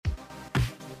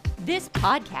This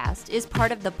podcast is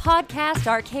part of the Podcast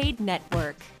Arcade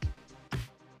Network.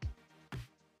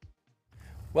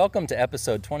 Welcome to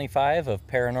episode 25 of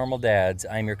Paranormal Dads.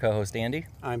 I'm your co-host Andy.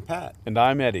 I'm Pat. And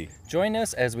I'm Eddie. Join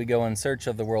us as we go in search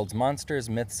of the world's monsters,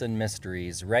 myths, and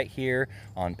mysteries right here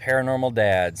on Paranormal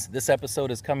Dads. This episode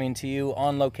is coming to you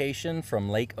on location from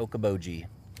Lake Okoboji.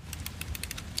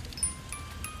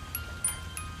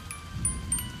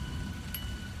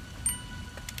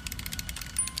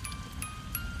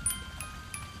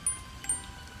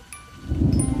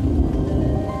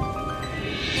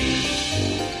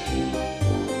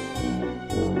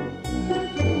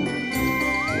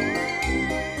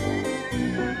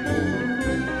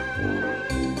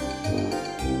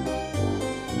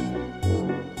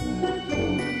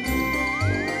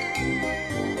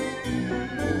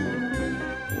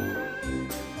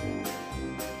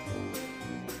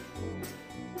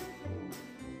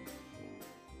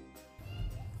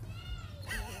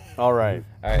 All right.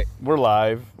 We're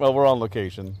live. Well, we're on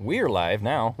location. We're live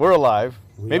now. We're alive.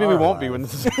 Maybe we won't live. be when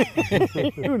this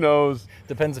is... Who knows?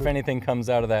 Depends if anything comes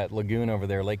out of that lagoon over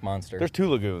there, Lake Monster. There's two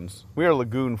lagoons. We are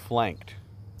lagoon flanked.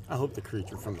 I hope the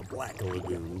creature from the Black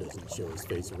Lagoon doesn't show his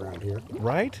face around here.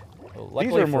 Right? Well,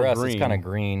 luckily are for more us, green. it's kind of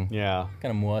green. Yeah.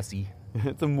 Kind of mossy.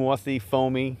 It's a mossy,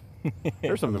 foamy.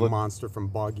 There's some... The monster from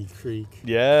Boggy Creek.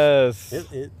 Yes.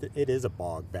 It is a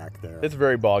bog back there. It's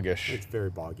very boggish. It's very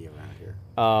boggy around here.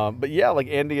 But yeah, like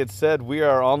Andy had said, we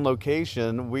are on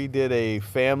location. We did a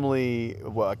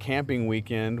camping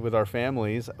weekend with our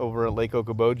families over at Lake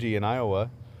Okoboji in Iowa.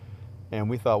 And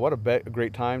we thought, what a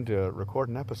great time to record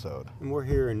an episode. And we're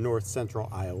here in north central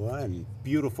Iowa and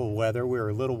beautiful weather. We were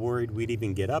a little worried we'd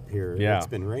even get up here. Yeah. It's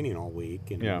been raining all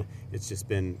week, and Yeah. it's just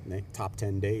been top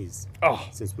 10 days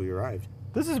since we arrived.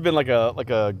 This has been like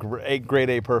a grade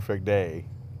A perfect day.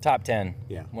 Top 10.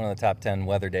 Yeah. One of the top 10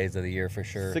 weather days of the year for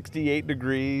sure. 68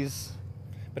 degrees.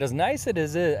 But as nice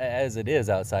as it is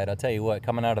outside, I'll tell you what,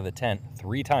 coming out of the tent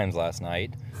 3 times last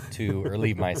night to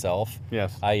relieve myself.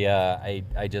 Yes. I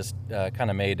just kind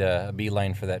of made a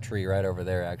beeline for that tree right over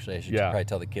there, actually. I should Yeah. probably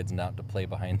tell the kids not to play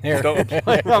behind there. Don't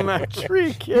play on that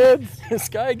tree, kids.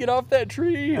 Sky, get off that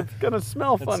tree. It's gonna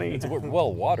smell funny. It's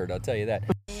well watered, I'll tell you that.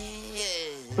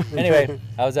 Anyway,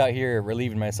 I was out here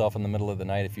relieving myself in the middle of the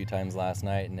night a few times last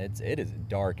night, and it is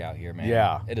dark out here, man.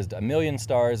 Yeah. It is a million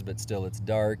stars, but still it's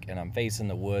dark, and I'm facing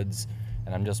the woods,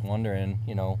 and I'm just wondering,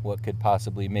 what could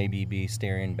possibly maybe be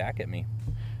staring back at me.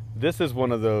 This is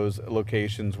one of those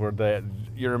locations where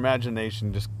your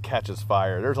imagination just catches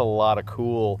fire. There's a lot of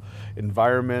cool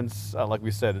environments, like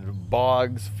we said,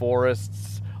 bogs,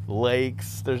 forests,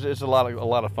 lakes. There's a lot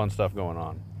of fun stuff going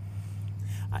on.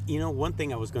 One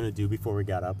thing I was going to do before we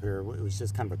got up here, it was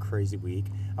just kind of a crazy week.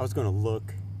 I was going to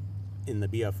look in the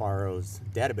BFRO's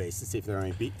database to see if there are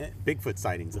any Bigfoot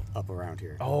sightings up around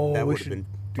here. Oh, that we would have should been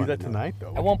do fun that to know. tonight,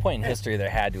 though. At one point in history, there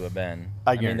had to have been.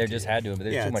 I mean, there guarantee just it. had to have been.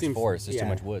 There's Yeah, too it much seems- forest. There's too yeah.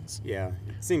 much woods. Yeah,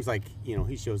 it seems like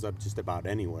he shows up just about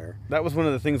anywhere. That was one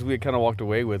of the things we had kind of walked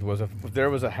away with, was if there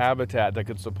was a habitat that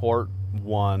could support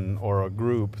one or a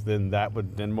group, then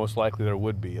most likely there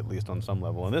would be, at least on some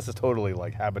level. And this is totally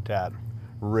like habitat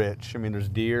rich. I mean, there's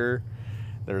deer,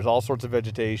 there's all sorts of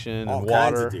vegetation All and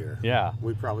kinds water. of deer. Yeah,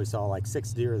 We probably saw like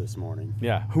 6 deer this morning.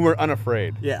 yeah, who are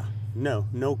unafraid. Yeah,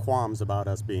 no qualms about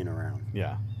us being around.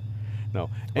 Yeah, no. Well,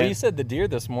 And- you said the deer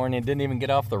this morning didn't even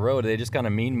get off the road. They just kind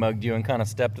of mean mugged you and kind of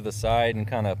stepped to the side and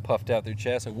kind of puffed out their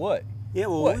chest. And what? Yeah,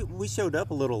 well, What? we showed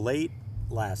up a little late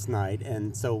last night,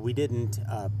 and so we didn't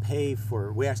pay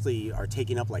for. We actually are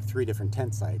taking up like 3 different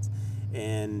tent sites,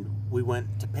 and we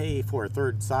went to pay for a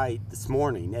third site this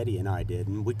morning. Eddie and I did,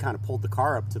 and we kind of pulled the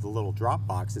car up to the little drop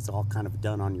box. It's all kind of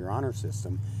done on your honor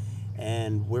system,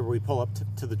 and where we pull up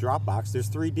to the drop box, there's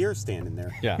 3 deer standing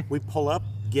there. Yeah. We pull up,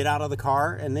 get out of the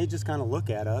car, and they just kind of look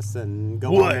at us and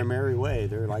go What? on their merry way.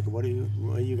 They're like, "What do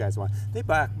you guys want?" They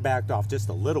backed off just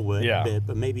a little bit,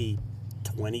 but maybe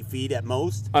 20 feet at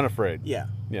most. unafraid. Yeah.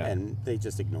 Yeah. And they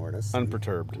just ignored us. and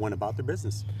Unperturbed. Went about their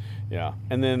business. Yeah,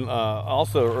 and then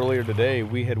also earlier today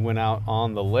we had went out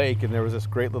on the lake, and there was this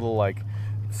great little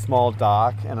small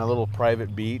dock and a little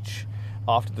private beach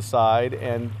off to the side.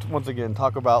 And once again,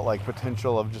 talk about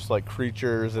potential of just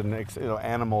creatures and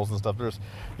animals and stuff. There's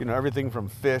everything from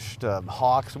fish to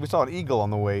hawks. We saw an eagle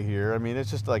on the way here. I mean, it's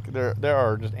just there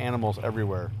are just animals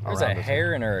everywhere. There's a around us.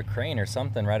 heron or a crane or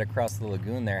something right across the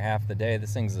lagoon there half the day.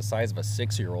 This thing's the size of a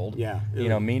 6-year-old. Yeah,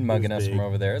 Mean mugging us big. from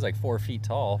over there. It's like 4 feet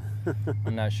tall.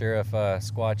 I'm not sure if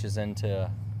Squatch is into,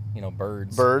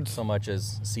 birds Birds? so much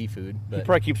as seafood. He But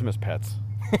probably keeps them as pets.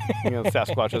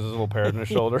 Sasquatch has his little parrot on his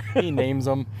shoulder. He names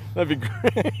them. That'd be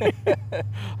great.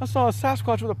 I saw a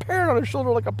Sasquatch with a parrot on his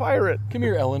shoulder like a pirate. Come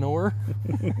here, Eleanor.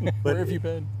 But Where have you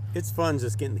been? It's fun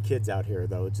just getting the kids out here,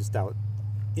 though, just out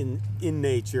in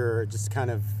nature, just kind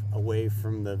of away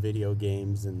from the video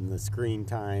games and the screen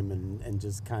time, and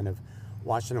just kind of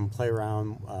watching them play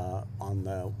around on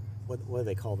the, what do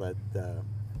they call that?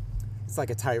 It's like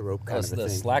a tightrope kind of a the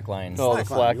thing. slack line. Oh, the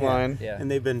slack line. Yeah.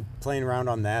 And they've been playing around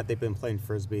on that. They've been playing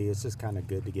Frisbee. It's just kind of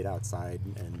good to get outside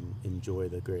and enjoy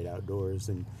the great outdoors.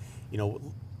 And,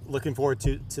 looking forward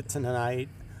to tonight.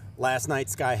 Last night,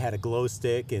 Sky had a glow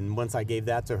stick, and once I gave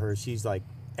that to her, she's like,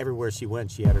 everywhere she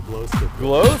went, she had her glow stick.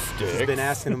 Glow stick? She's been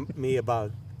asking me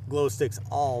about glow sticks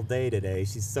all day today.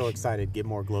 She's so excited to get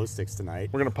more glow sticks tonight.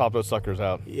 We're going to pop those suckers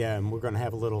out. Yeah, and we're going to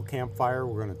have a little campfire.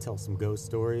 We're going to tell some ghost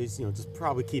stories. Just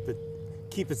probably keep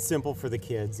it simple for the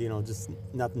kids. Just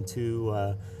nothing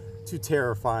too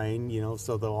terrifying.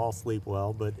 So they'll all sleep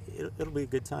well. But it'll be a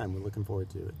good time. We're looking forward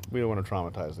to it. We don't want to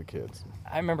traumatize the kids.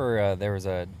 I remember there was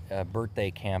a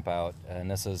birthday camp out, and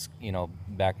this is,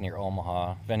 back near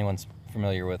Omaha. If anyone's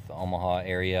familiar with the Omaha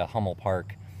area, Hummel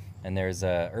Park, and there's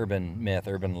a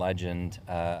urban legend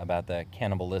about the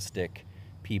cannibalistic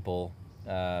people,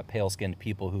 pale-skinned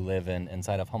people who live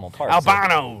inside of Hummel Park.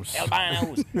 Albinos!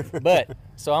 Albinos! But,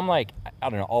 so I'm like, I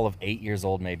don't know, all of 8 years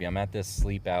old maybe. I'm at this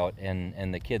sleep out,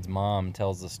 and the kid's mom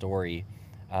tells the story,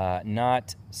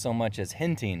 not so much as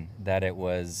hinting that it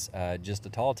was just a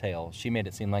tall tale. She made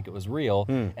it seem like it was real,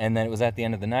 and then it was at the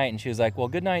end of the night, and she was like, well,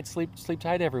 good night, sleep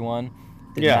tight, everyone.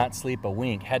 Did not sleep a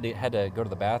wink. Had to go to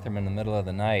the bathroom in the middle of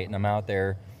the night, and I'm out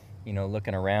there,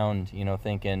 looking around,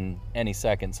 thinking any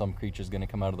second some creature's going to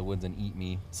come out of the woods and eat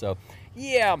me. So,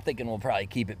 yeah, I'm thinking we'll probably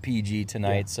keep it PG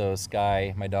tonight. Yeah. So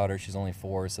Sky, my daughter, she's only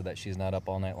 4, so that she's not up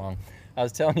all night long. I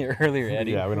was telling you earlier,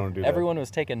 Eddie. Yeah, we don't do that. Everyone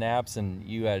was taking naps, and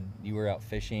you were out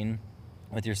fishing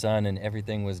with your son, and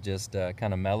everything was just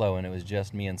kind of mellow, and it was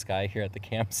just me and Sky here at the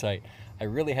campsite. I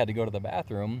really had to go to the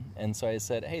bathroom, and so I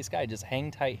said, hey, Sky, just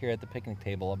hang tight here at the picnic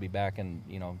table. I'll be back in,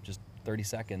 just 30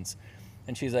 seconds.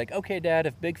 And she's like, okay, Dad,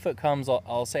 if Bigfoot comes,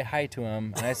 I'll say hi to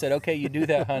him. And I said, okay, you do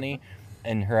that, honey.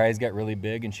 And her eyes got really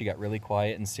big, and she got really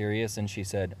quiet and serious, and she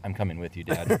said, I'm coming with you,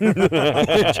 Dad.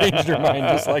 It changed her mind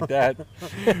just like that.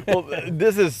 Well,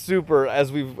 this is super,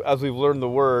 as we've learned the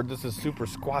word, this is super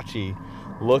squatchy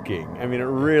looking. I mean, it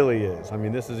really is. I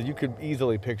mean, you could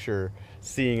easily picture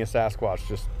seeing a Sasquatch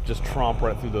just tromp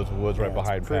right through those woods right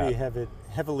behind Pat. Pretty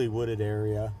heavily wooded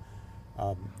area.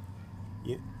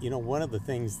 One of the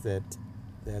things that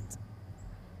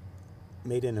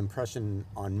made an impression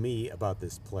on me about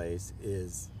this place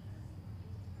is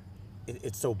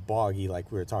it's so boggy,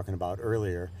 like we were talking about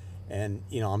earlier. And,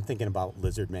 I'm thinking about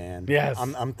Lizard Man. Yes.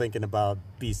 I'm thinking about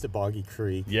Beast of Boggy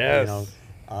Creek. Yes.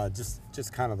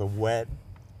 Just kind of the wet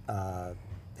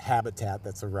habitat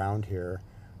that's around here.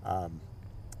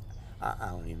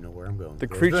 I don't even know where I'm going. The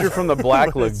creature from the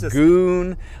Black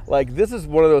Lagoon. Like, this is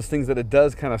one of those things that it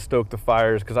does kind of stoke the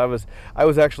fires, because I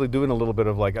was actually doing a little bit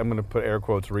of, like, I'm going to put air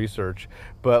quotes research,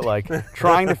 but like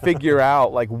trying to figure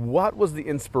out like what was the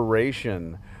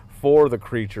inspiration for the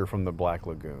creature from the Black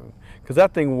Lagoon, because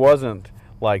that thing wasn't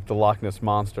like the Loch Ness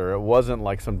Monster. It wasn't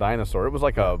like some dinosaur. It was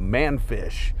like a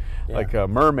manfish, like a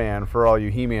merman for all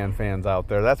you He-Man fans out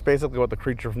there. That's basically what the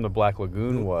creature from the Black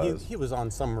Lagoon was. He was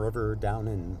on some river down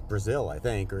in Brazil, I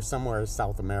think, or somewhere in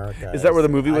South America. Is that where the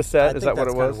movie was set? Is that what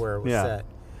it was? Kind of where it was set.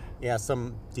 Yeah,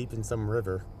 some deep in some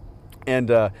river. And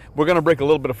we're going to break a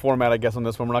little bit of format, I guess, on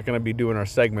this one. We're not going to be doing our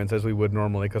segments as we would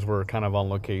normally, because we're kind of on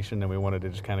location and we wanted to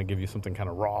just kind of give you something kind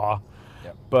of raw.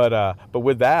 Yep. But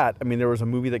with that, I mean, there was a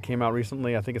movie that came out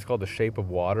recently. I think it's called The Shape of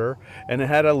Water, and it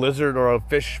had a lizard or a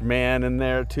fish man in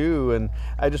there too. And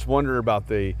I just wonder about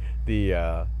the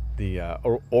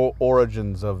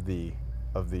origins of the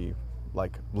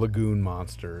like lagoon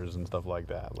monsters and stuff like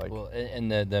that. Like, well,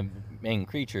 and the main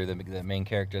creature, the main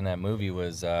character in that movie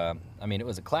was, it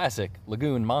was a classic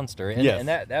lagoon monster. And, yes. And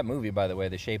that movie, by the way,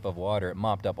 The Shape of Water, it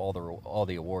mopped up all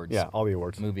the awards. Yeah, all the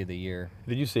awards. Movie of the year.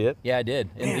 Did you see it? Yeah, I did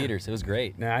in theaters. It was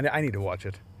great. Nah, I need to watch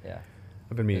it. Yeah,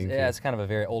 I've been meaning to. Yeah, it's kind of a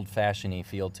very old-fashioned-y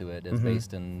feel to it. It's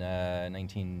based in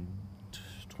 1920s,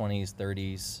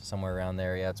 30s, somewhere around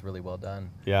there. Yeah, it's really well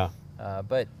done. Yeah.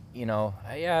 But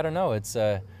I don't know. It's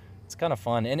kind of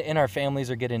fun, and our families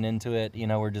are getting into it.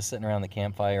 We're just sitting around the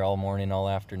campfire all morning, all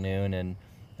afternoon, and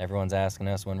everyone's asking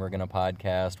us when we're going to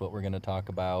podcast, what we're going to talk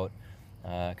about,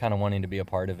 kind of wanting to be a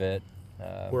part of it.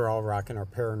 We're all rocking our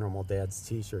Paranormal Dads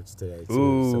t-shirts today, too.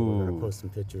 Ooh. So we're going to post some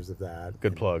pictures of that.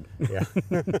 Good plug. Yeah.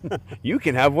 You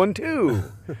can have one too.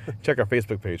 Check our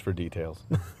Facebook page for details.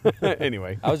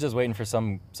 Anyway. I was just waiting for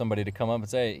somebody to come up and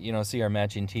say, see our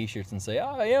matching T-shirts and say,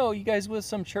 oh, you guys with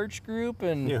some church group?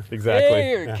 And Yeah, exactly.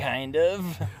 Hey, kind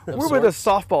of. We're with a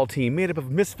softball team made up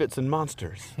of misfits and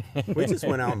monsters. We just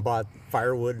went out and bought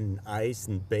firewood and ice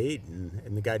and bait,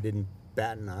 and the guy didn't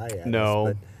bat an eye at No.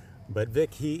 us. But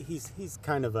Vic, he's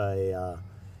kind of an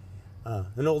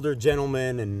older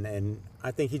gentleman, and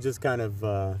I think he just kind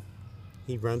of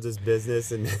he runs his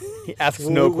business, and He asks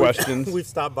no questions. We've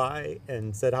stopped by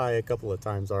and said hi a couple of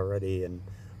times already, and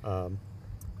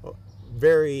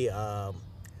very how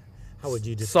would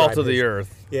you describe Salt of the his-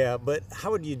 earth. Yeah, but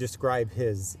how would you describe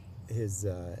his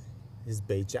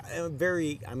bait shop?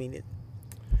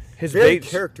 His Very bait.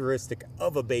 characteristic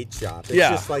of a bait shop. It's Yeah.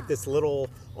 just like this little,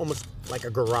 almost like a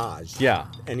garage. Yeah.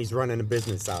 And he's running a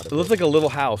business out of It looks like a little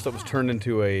house that was turned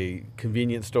into a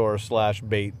convenience store /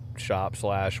 bait shop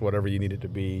 / whatever you need it to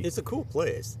be. It's a cool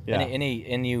place. Yeah.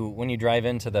 And you when you drive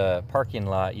into the parking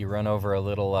lot, you run over a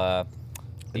little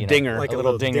dinger. Like a a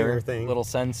little little dinger, dinger thing. little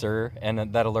sensor, and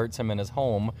that alerts him in his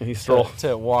home And he strolls.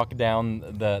 to walk down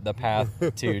the path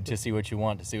to see what you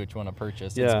want, to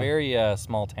purchase. It's Yeah. very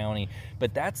small towny,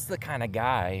 but that's the kind of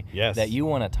guy Yes. that you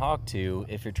want to talk to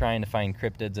if you're trying to find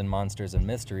cryptids and monsters and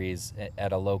mysteries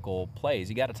at a local place.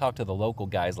 You got to talk to the local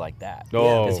guys like that,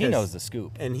 Oh. because he because- knows the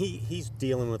scoop. And he's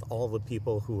dealing with all the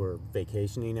people who are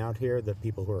vacationing out here, the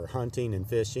people who are hunting and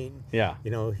fishing. Yeah.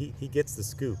 He gets the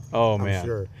scoop. Oh, I'm man.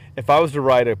 sure. If I was to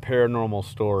write a paranormal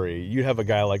story, you'd have a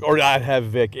guy or I'd have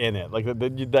Vic in it. Like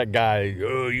that guy,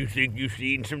 oh, you think you've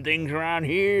seen some things around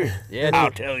here? Yeah,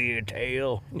 I'll tell you a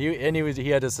tale. He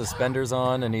had his suspenders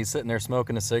on, and he's sitting there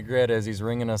smoking a cigarette as he's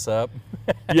ringing us up.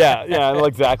 Yeah,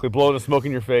 exactly. Blowing the smoke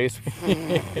in your face.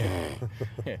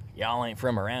 Y'all ain't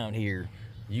from around here.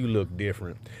 You look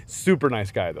different. Super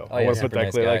nice guy, though. Oh, I yeah, want to put super that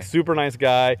nice clear. guy. Like, super nice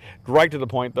guy. Right to the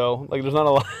point, though. Like, there's not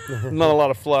a lot, not a lot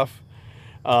of fluff.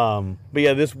 But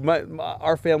yeah,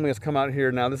 our family has come out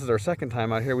here now. This is our second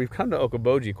time out here. We've come to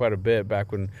Okoboji quite a bit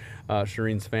back when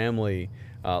Shireen's family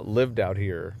lived out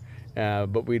here.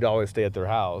 But we'd always stay at their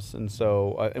house. And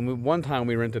so, one time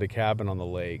we rented a cabin on the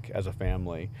lake as a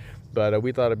family. But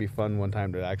we thought it'd be fun one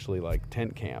time to actually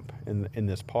tent camp in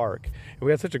this park. And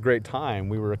we had such a great time.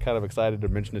 We were kind of excited to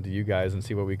mention it to you guys and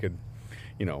see what we could,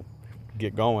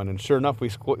 get going. And sure enough, we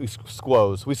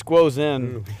squoze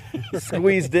in,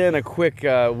 squeezed in a quick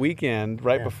weekend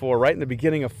right in the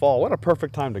beginning of fall. What a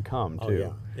perfect time to come, too.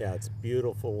 Oh, yeah. It's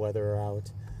beautiful weather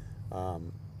out.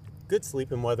 Good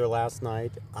sleeping weather last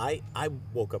night. I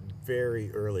woke up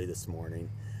very early this morning.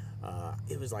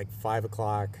 It was like 5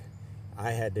 o'clock.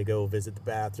 I had to go visit the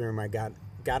bathroom. I got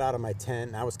out of my tent,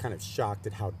 and I was kind of shocked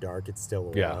at how dark it still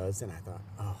was. And I thought,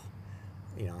 I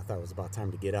thought it was about time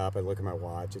to get up. I look at my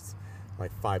watch. It's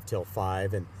like 5 till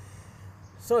 5. And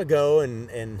so I go,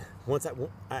 and once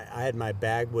I had my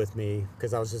bag with me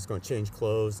because I was just going to change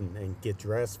clothes and get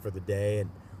dressed for the day.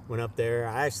 And went up there.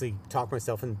 I actually talked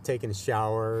myself into taking a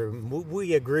shower.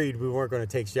 We agreed we weren't going to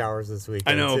take showers this weekend.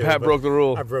 I know, too, Pat but broke the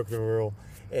rule. I broke the rule.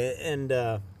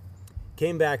 And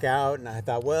came back out, and I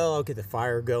thought, well, I'll get the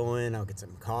fire going. I'll get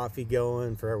some coffee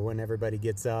going for when everybody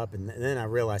gets up. And then I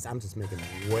realized I'm just making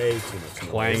way too much noise.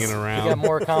 Clanging We around. got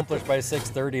more accomplished by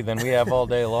 6:30 than we have all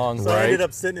day long. So I ended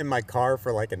up sitting in my car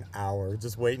for like an hour,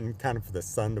 just waiting kind of for the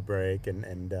sun to break.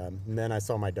 And then I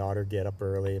saw my daughter get up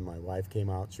early, and my wife came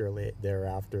out shortly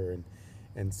thereafter.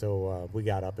 And so we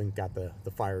got up and got the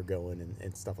fire going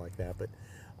and stuff like that. But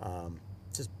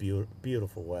just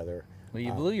beautiful weather. Well,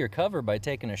 you blew your cover by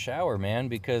taking a shower, man,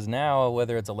 because now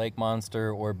whether it's a lake monster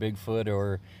or Bigfoot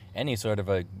or any sort of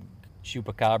a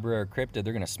chupacabra or cryptid,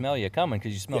 they're going to smell you coming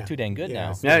because you smell too dang good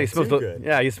now. Yeah, He too smells. good.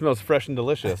 Yeah, he smells fresh and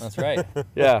delicious. That's right.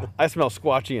 Yeah, I smell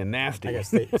squatchy and nasty. I got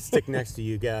to stick next to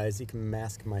you guys. You can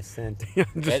mask my scent.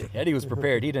 Eddie was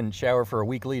prepared. He didn't shower for a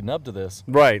week leading up to this.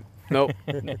 Right. Nope.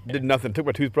 Did nothing. Took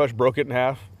my toothbrush, broke it in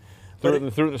half, threw it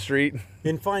in the street.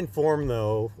 In fine form,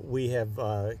 though, we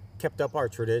have kept up our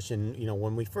tradition.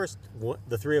 When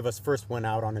the three of us first went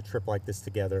out on a trip like this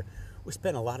together, we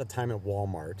spent a lot of time at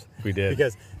Walmart. We did.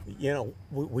 Because,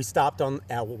 we stopped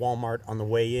at Walmart on the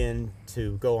way in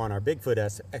to go on our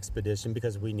Bigfoot expedition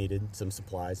because we needed some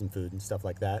supplies and food and stuff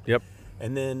like that. Yep.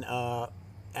 And then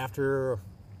after a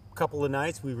couple of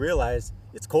nights, we realized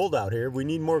it's cold out here. We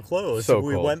need more clothes. So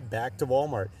we cold. went back to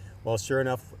Walmart. Well, sure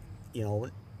enough,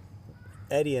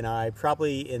 Eddie and I,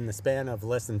 probably in the span of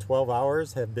less than 12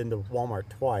 hours, have been to Walmart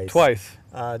twice.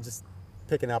 Just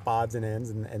picking up odds and ends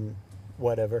and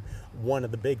whatever. One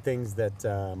of the big things that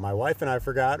my wife and I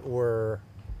forgot were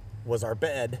was our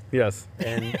bed. Yes.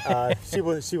 And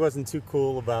she wasn't too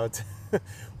cool about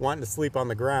wanting to sleep on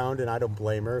the ground, and I don't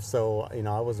blame her. So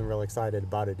I wasn't real excited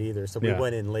about it either. So we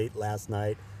went in late last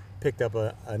night, picked up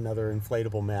another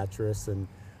inflatable mattress, and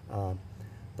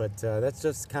but that's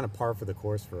just kind of par for the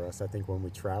course for us. I think when we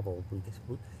travel,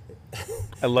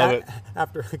 I love it.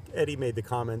 After Eddie made the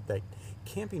comment that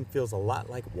camping feels a lot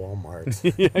like Walmart.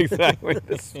 Yeah, exactly.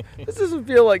 This doesn't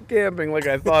feel like camping like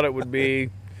I thought it would be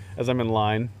as I'm in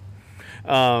line.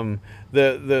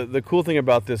 The cool thing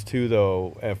about this too,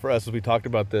 though, for us, as we talked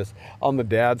about this on the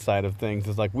dad side of things,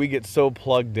 is like we get so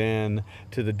plugged in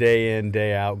to the day in,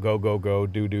 day out, go,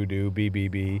 do,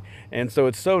 be. And so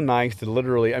it's so nice to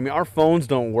literally, I mean, our phones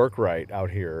don't work right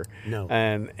out here. No.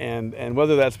 And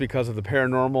whether that's because of the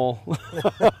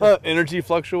paranormal energy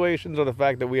fluctuations or the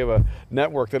fact that we have a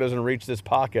network that doesn't reach this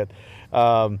pocket,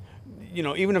 even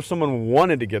if someone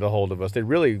wanted to get a hold of us, they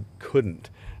really couldn't.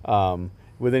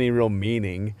 With any real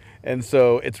meaning. And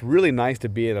so it's really nice to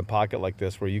be in a pocket like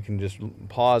this where you can just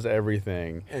pause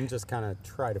everything and just kind of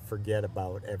try to forget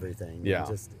about everything. Yeah. And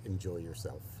just enjoy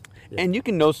yourself. Yeah. And you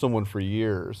can know someone for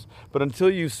years, but until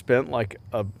you've spent like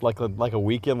a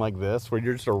weekend like this where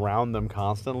you're just around them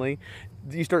constantly,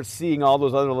 you start seeing all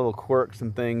those other little quirks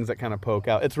and things that kind of poke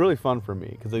out. It's really fun for me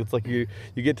because it's like you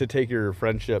get to take your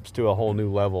friendships to a whole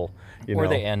new level. Or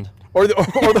they end. Or they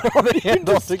end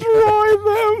destroy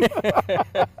them.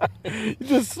 You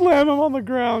just slam them on the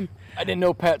ground. I didn't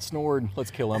know Pat snored.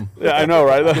 Let's kill him. Yeah, I know,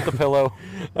 right? Get the pillow.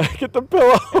 Get the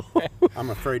pillow. I'm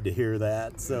afraid to hear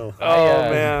that. So.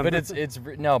 Man.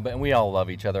 But but we all love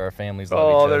each other. Our families love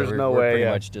each other. There's no we're way. Pretty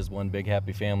much just one big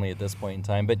happy family at this point in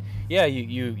time. But yeah,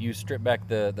 you strip back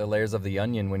the layers of the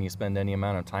onion when you spend any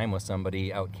amount of time with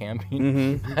somebody out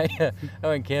camping. Mm-hmm. I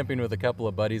went camping with a couple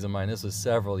of buddies of mine. This was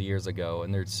several years ago,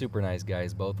 and they're super nice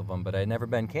guys, both of them. But I'd never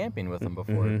been camping with them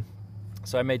before. Mm-hmm.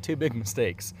 So I made two big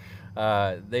mistakes.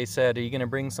 They said, "Are you going to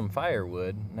bring some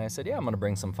firewood?" And I said, "Yeah, I'm going to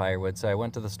bring some firewood." So I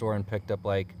went to the store and picked up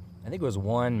I think it was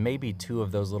one, maybe two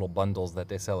of those little bundles that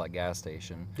they sell at gas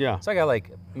station. Yeah. So I got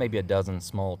maybe a dozen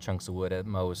small chunks of wood at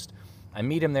most. I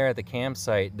meet them there at the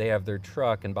campsite. They have their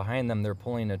truck, and behind them they're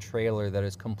pulling a trailer that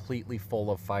is completely full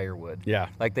of firewood. Yeah.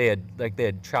 Like they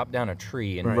had chopped down a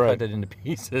tree and Right. cut it into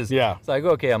pieces. Yeah. So I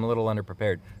go, okay, I'm a little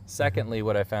underprepared. Secondly,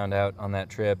 what I found out on that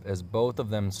trip is both of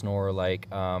them snore like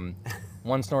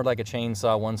one snored like a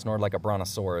chainsaw, one snored like a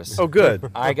brontosaurus. Oh,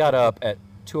 good. I got up at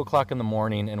 2:00 in the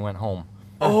morning and went home.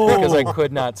 Oh. Because I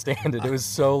could not stand it. It was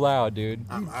so loud, dude.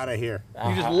 I'm out of here.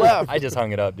 You just left. I just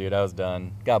hung it up, dude. I was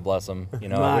done. God bless them. I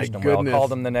My wished them well. goodness.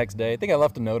 Called them the next day. I think I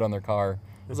left a note on their car.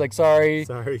 I was like, sorry.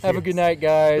 Sorry, Have a yes. good night,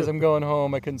 guys. I'm going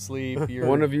home. I couldn't sleep.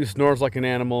 One of you snores like an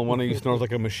animal, and one of you snores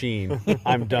like a machine.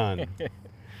 I'm done.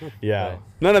 Yeah.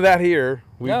 None of that here.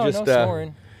 We no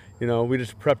snoring. We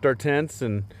just prepped our tents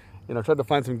and tried to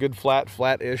find some good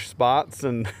flat-ish spots,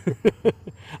 and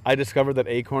I discovered that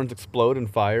acorns explode in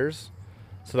fires.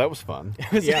 So that was fun.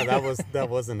 Yeah, that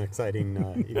was an exciting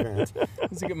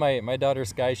event. My daughter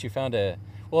Sky, she found an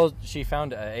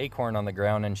acorn on the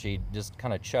ground, and she just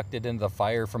kind of chucked it into the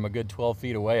fire from a good 12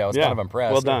 feet away. I was kind of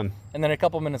impressed. Well done. And then a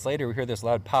couple minutes later, we hear this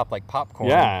loud pop like popcorn.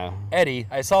 Yeah. Eddie,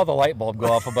 I saw the light bulb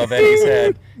go off above Eddie's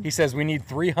head. He says, we need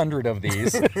 300 of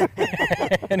these.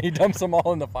 And he dumps them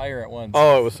all in the fire at once.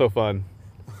 Oh, it was so fun.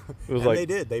 It was And like they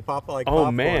did. They pop like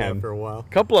popcorn after a while.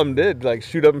 A couple of them did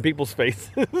shoot up in people's faces.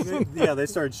 Yeah, they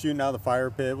started shooting out of the fire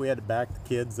pit. We had to back the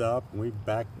kids up, and we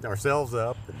backed ourselves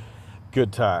up. And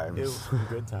Good times. it was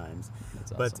good times.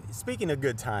 That's But awesome. speaking of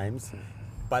good times,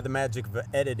 by the magic of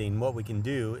editing, what we can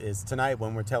do is tonight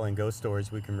when we're telling ghost stories,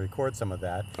 we can record some of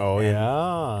that. Oh, And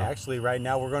yeah. Actually, right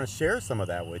now we're going to share some of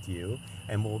that with you,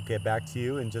 and we'll get back to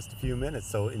you in just a few minutes.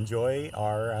 So enjoy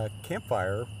our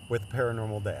campfire with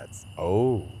Paranormal Dads.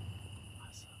 Oh.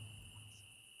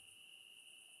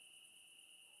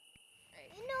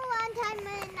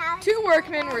 Two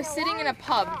workmen were sitting in a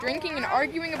pub, drinking and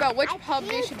arguing about which pub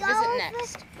they should visit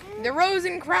next. The Rose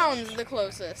and Crown's the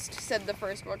closest, said the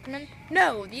first workman.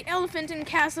 No, the Elephant and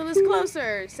Castle is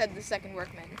closer, said the second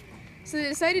workman. So they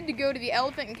decided to go to the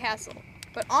Elephant and Castle.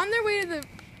 But on their way to the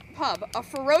pub, a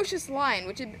ferocious lion,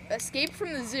 which had escaped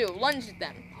from the zoo, lunged at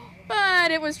them. But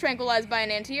it was tranquilized by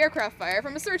an anti-aircraft fire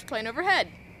from a search plane overhead.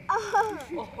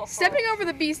 Stepping over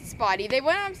the beast's body, they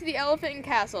went on to the Elephant and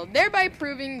Castle, thereby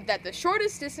proving that the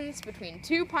shortest distance between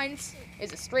 2 pints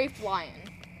is a strafed lion.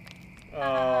 Oh.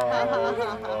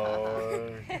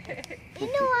 You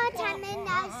know what time and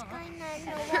I was going on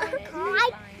the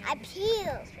water I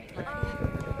peeled.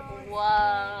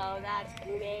 Whoa, that's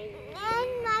great.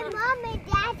 And my mom and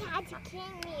dad had to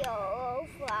carry me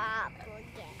over up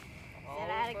again. Is that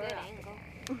at a good angle?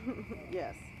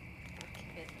 Yes.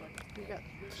 You got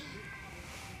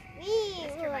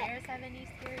Does Kairos have any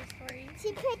scary stories?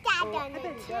 She put that on I bet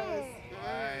it he too. does.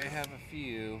 I have a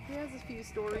few. He has a few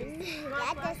stories.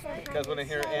 That doesn't You guys want to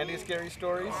hear Andy's scary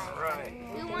stories?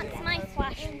 Who wants my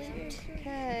flash loot?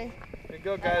 Okay. Here you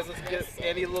go, guys. Let's get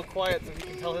Andy a little quiet so he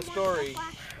can tell his story.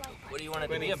 What do you want it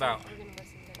to Winnie. be about?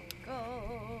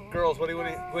 Girls, what do you want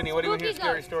to hear a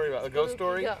scary story about? A ghost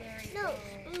story? No,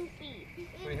 Spoopy.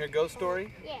 Want to hear a ghost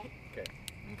story? Yeah.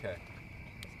 Okay.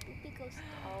 Spoopy goes.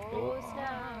 Oh,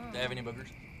 snap. Do I have any boogers?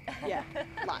 Yeah,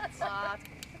 lots.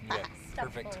 Okay.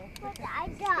 Perfect. What I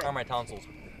How are got? my tonsils?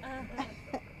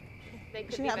 They You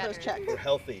could should be have better. those checked. We're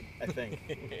healthy, I think.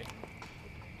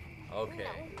 Okay.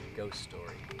 Ghost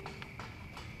story.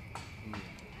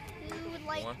 Who would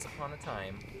like? Once upon a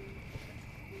time,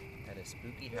 at a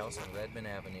spooky house on Redmond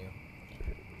Avenue,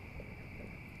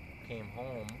 came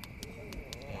home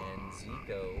and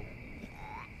Zico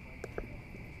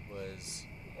was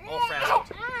all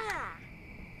frazzled.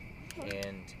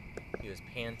 And he was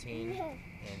panting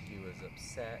and he was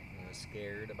upset and he was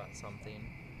scared about something.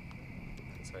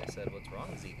 And so I said, "What's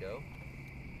wrong, Zico?"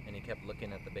 And he kept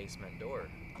looking at the basement door.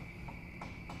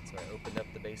 So I opened up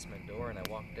the basement door and I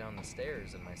walked down the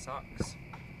stairs in my socks.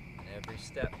 And every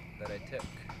step that I took,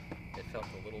 it felt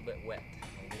a little bit wet.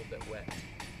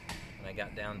 And I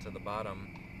got down to the bottom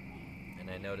and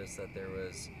I noticed that there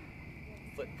was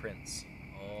footprints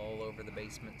all over the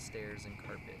basement stairs and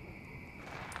carpet.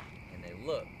 And they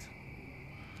looked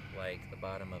like the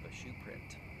bottom of a shoe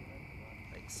print.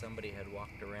 Like somebody had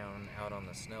walked around out on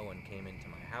the snow and came into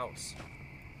my house.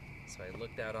 So I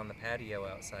looked out on the patio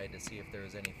outside to see if there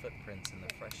was any footprints in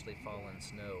the freshly fallen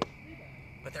snow.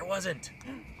 But there wasn't!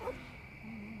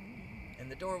 And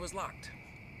the door was locked.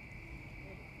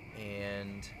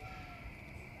 And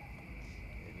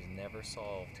it was never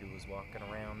solved who was walking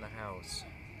around the house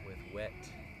with wet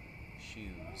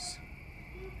shoes.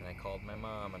 And I called my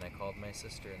mom and I called my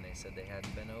sister and they said they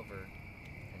hadn't been over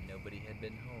and nobody had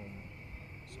been home.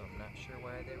 So I'm not sure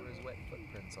why there was wet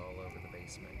footprints all over the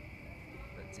basement.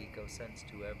 But Zico sensed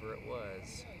whoever it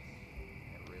was.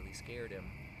 It really scared him.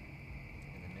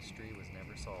 And the mystery was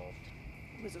never solved.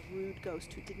 It was a rude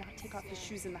ghost who did not take off his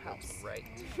shoes in the house. Right.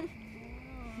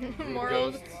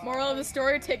 Moral of the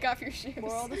story: take off your shoes.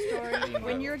 Moral of the story: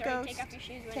 when you're a ghost, Take off your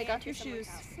shoes. When take you off your enter someone's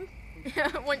shoes.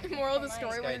 house. Moral of the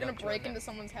story: This when guy you're gonna don't do break that. into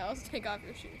someone's house, take off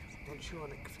your shoes. Don't chew on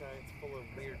it because it's full of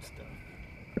weird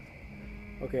stuff.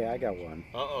 Okay, I got one.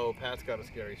 Uh-oh, Pat's got a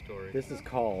scary story. This is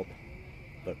called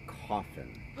The Coffin.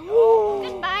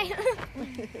 Goodbye.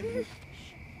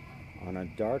 On a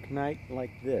dark night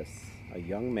like this, a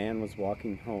young man was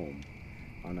walking home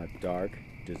on a dark,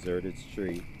 deserted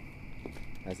street.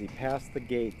 As he passed the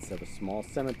gates of a small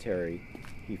cemetery,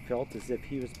 he felt as if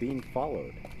he was being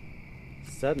followed.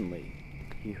 Suddenly,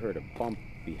 he heard a bump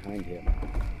behind him.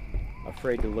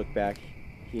 Afraid to look back,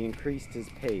 he increased his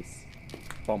pace.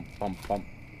 Bump, bump, bump.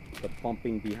 The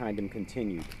bumping behind him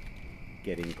continued,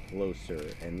 getting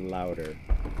closer and louder.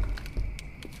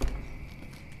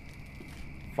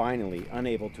 Finally,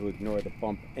 unable to ignore the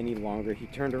bump any longer, he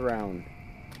turned around.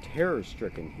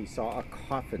 Terror-stricken, he saw a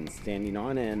coffin standing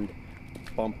on end,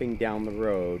 bumping down the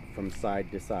road from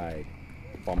side to side.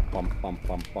 Bump, bump, bump,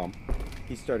 bump, bump.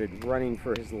 He started running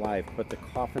for his life, but the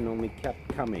coffin only kept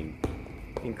coming,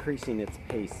 increasing its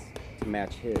pace to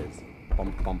match his.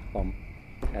 Bump, bump, bump.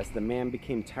 As the man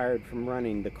became tired from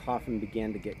running, the coffin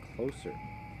began to get closer.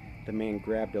 The man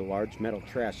grabbed a large metal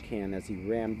trash can as he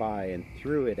ran by and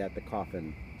threw it at the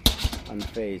coffin.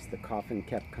 Unfazed, the coffin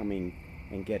kept coming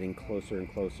and getting closer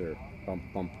and closer. Bump,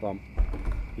 bump, bump.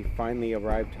 He finally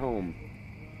arrived home.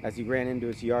 As he ran into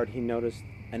his yard, he noticed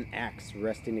an axe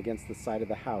resting against the side of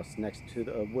the house next to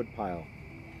the woodpile.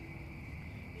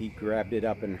 He grabbed it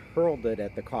up and hurled it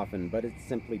at the coffin, but it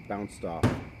simply bounced off.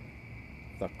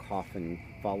 The coffin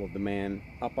followed the man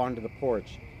up onto the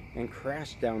porch and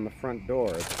crashed down the front door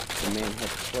the man had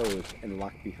closed and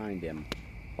locked behind him.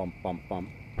 Bump, bump, bump.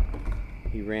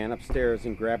 He ran upstairs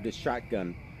and grabbed his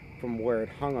shotgun from where it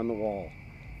hung on the wall,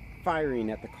 firing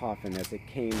at the coffin as it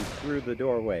came through the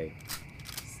doorway.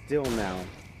 Still now,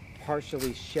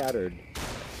 partially shattered,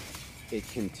 it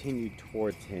continued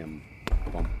towards him.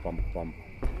 Bump, bump, bump.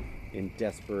 In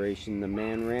desperation, the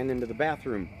man ran into the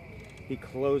bathroom. He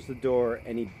closed the door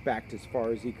and he backed as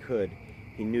far as he could.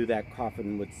 He knew that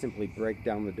coffin would simply break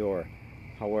down the door.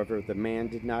 However, the man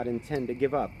did not intend to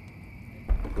give up.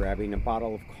 Grabbing a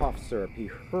bottle of cough syrup, he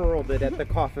hurled it at the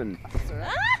coffin.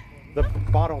 The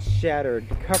bottle shattered,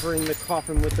 covering the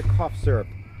coffin with the cough syrup,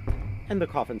 and the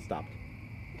coffin stopped.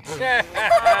 Oh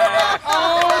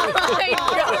my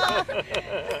god!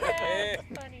 That's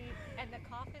funny. And the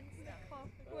coffin stuff.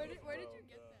 Where did you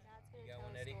get that?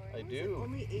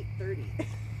 30. It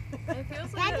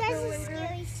feels like That that doesn't later.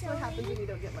 scary That's what happens story. when you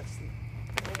don't get much sleep.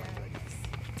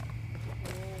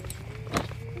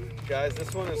 Guys,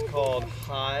 this one is called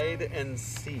Hide and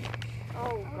Seek.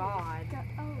 Oh God.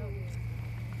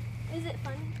 Is it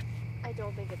funny? I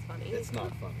don't think it's funny. It's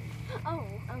not funny. Oh,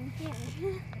 yeah.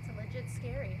 It's a legit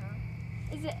scary,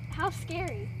 huh? Is it, how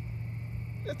scary?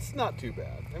 It's not too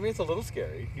bad. I mean, it's a little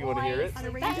scary. You want to hear it? On a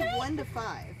range of 1 to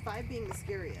 5, 5 being the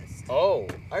scariest. Oh,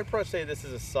 I'd probably say this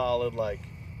is a solid like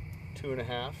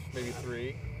 2.5, maybe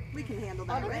 3. We can handle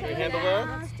that, Can right? you handle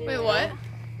that? Wait, what?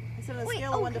 I said on a Wait,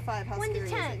 scale of 1 to 5, how 1 to scary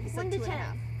is 10, it? You said 1 to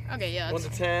 2.5. Okay, yeah. 1 to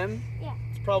 10? Yeah.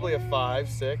 It's probably a 5,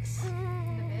 6.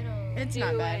 It's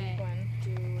not bad. Gwen.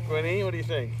 Gwenny, what do you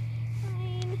think?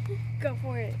 Fine. Go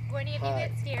for it. Gwenny, if you Hi.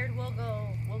 get scared, we'll go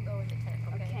into 10,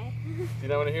 okay? Okay. Do you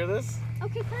not want to hear this?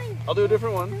 Okay, fine. I'll do a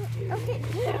different one. Okay.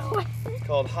 It's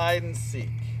called Hide and Seek.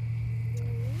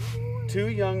 2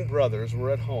 young brothers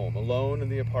were at home, alone in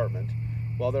the apartment,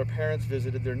 while their parents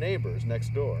visited their neighbors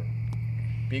next door.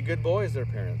 Be good boys, their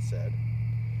parents said.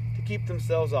 To keep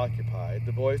themselves occupied,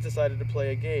 the boys decided to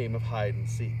play a game of hide and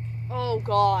seek. Oh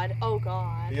God. Oh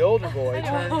God. The older boy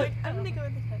turned I'm gonna go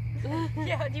into 10.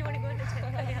 Yeah, do you want to go into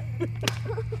 10? Yeah.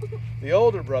 The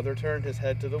older brother turned his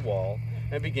head to the wall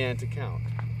and began to count.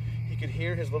 He could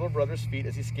hear his little brother's feet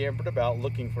as he scampered about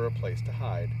looking for a place to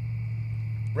hide.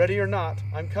 "Ready or not,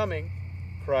 I'm coming,"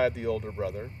 cried the older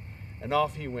brother, and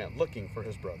off he went looking for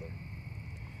his brother.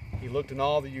 He looked in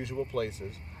all the usual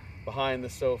places, behind the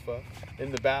sofa,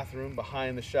 in the bathroom,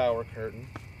 behind the shower curtain,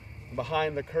 and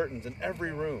behind the curtains in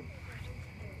every room,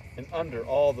 and under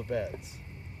all the beds,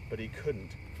 but he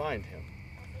couldn't find him.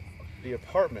 The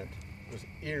apartment was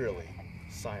eerily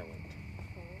silent.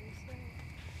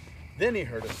 Then he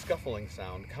heard a scuffling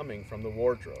sound coming from the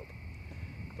wardrobe.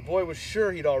 The boy was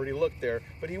sure he'd already looked there,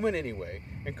 but he went anyway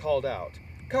and called out,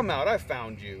 "Come out, I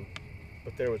found you."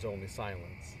 But there was only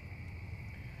silence.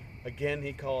 Again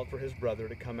he called for his brother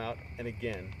to come out, and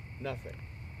again, nothing.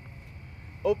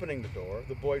 Opening the door,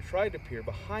 the boy tried to peer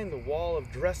behind the wall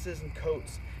of dresses and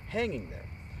coats hanging there.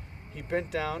 He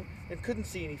bent down and couldn't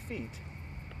see any feet.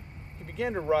 He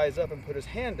began to rise up and put his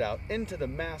hand out into the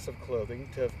mass of clothing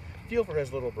to feel for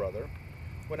his little brother,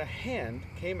 when a hand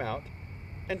came out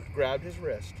and grabbed his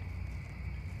wrist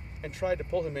and tried to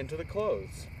pull him into the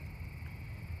clothes.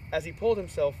 As he pulled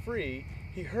himself free,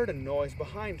 he heard a noise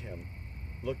behind him,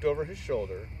 looked over his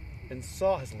shoulder, and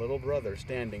saw his little brother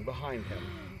standing behind him.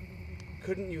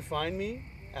 "Couldn't you find me?"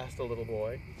 asked the little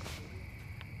boy.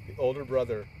 The older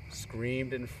brother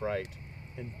screamed in fright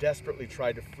and desperately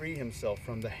tried to free himself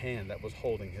from the hand that was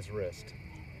holding his wrist.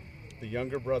 The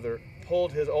younger brother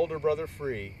pulled his older brother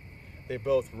free. They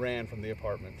both ran from the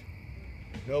apartment.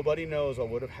 Nobody knows what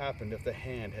would have happened if the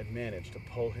hand had managed to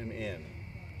pull him in.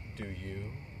 Do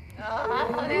you? Oh,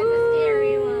 that's a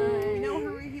scary one. You know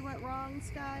where he went wrong,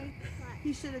 Sky?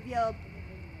 He should have yelled,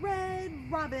 "Red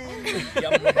Robin!" Because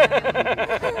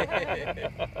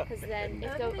then,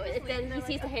 if then he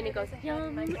sees the hand and goes,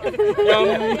 "Yum."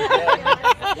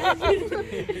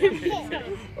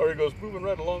 Or he goes moving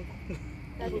right along.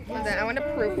 I want to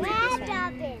prove Red this one.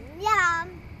 Robin.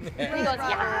 Yum. He goes,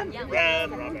 "Yum, yum."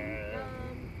 Red Robin.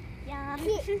 Yum.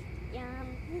 Yum.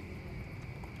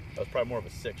 That was probably more of a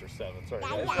 6 or 7. Sorry,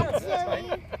 Yeah, guys. yeah, silly.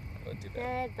 Wasn't too bad.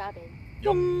 Red Robin.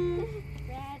 Yum.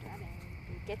 Red Robin.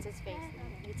 Gets his face.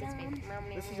 Eats his face.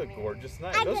 This is a gorgeous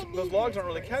night. I Those didn't those eat logs aren't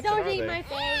really catching, Don't are eat they? my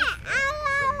face.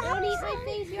 Ow. Don't eat my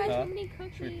face. You had Huh? too many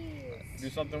cookies. Do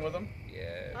something with them?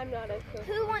 Yeah. I'm not a cook.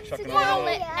 Who wants Chuck to them all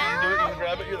try in. it? You can do it. You can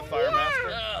grab it. You're the fire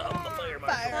master. I'm the fire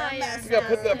Fire You master.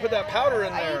 gotta put that powder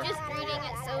in Are there. you just reading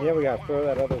it so? Yeah, we gotta throw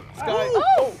that other. Sky.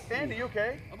 Oh, Andy, you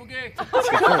okay? I'm okay.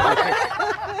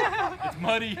 It's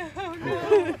muddy.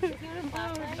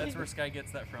 That's where Sky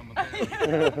gets that from,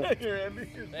 apparently. Here, Andy.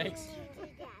 Thanks.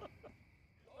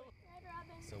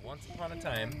 So once upon a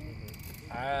time,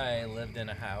 I lived in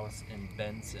a house in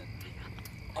Benson.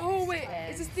 Oh wait,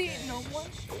 is this the no one?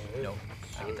 No,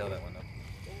 I can tell that one though.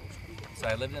 So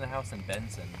I lived in a house in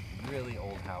Benson, really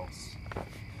old house,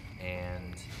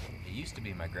 and it used to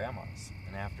be my grandma's.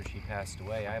 And after she passed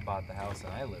away, I bought the house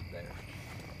and I lived there.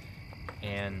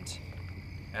 And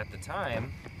at the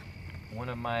time, one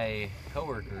of my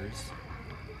coworkers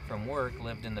from work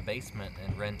lived in the basement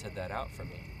and rented that out for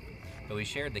me. But we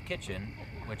shared the kitchen,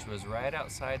 which was right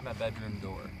outside my bedroom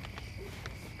door.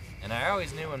 And I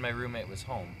always knew when my roommate was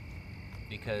home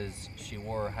because she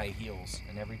wore high heels,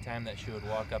 and every time that she would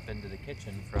walk up into the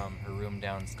kitchen from her room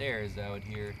downstairs, I would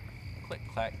hear click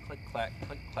clack, click clack,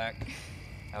 click clack.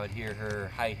 I would hear her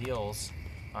high heels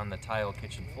on the tile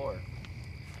kitchen floor.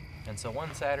 And so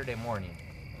one Saturday morning,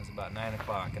 it was about 9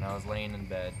 o'clock, and I was laying in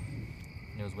bed,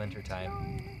 It was winter time.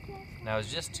 And I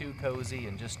was just too cozy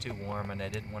and just too warm, and I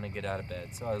didn't want to get out of bed.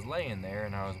 So I was laying there,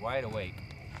 and I was wide awake.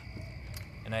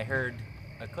 And I heard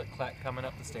a click-clack coming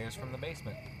up the stairs from the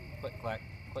basement. Click-clack,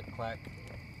 click-clack.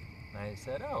 And I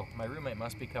said, oh, my roommate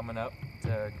must be coming up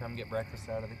to come get breakfast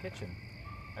out of the kitchen.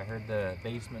 I heard the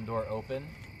basement door open,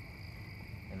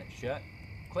 and it shut.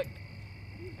 Click.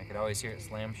 I could always hear it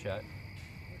slam shut.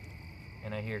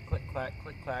 And I hear click-clack,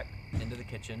 click-clack into the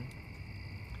kitchen.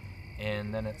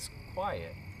 And then it's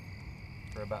quiet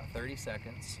for about 30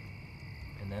 seconds,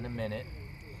 and then a minute,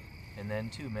 and then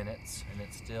 2 minutes, and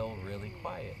it's still really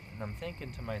quiet. And I'm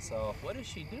thinking to myself, what is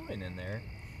she doing in there?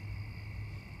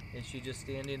 Is she just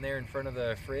standing there in front of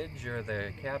the fridge or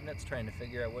the cabinets trying to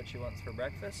figure out what she wants for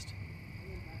breakfast?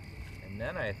 And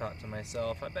then I thought to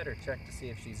myself, I better check to see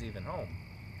if she's even home.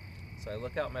 So I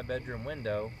look out my bedroom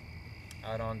window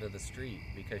out onto the street,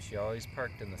 because she always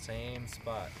parked in the same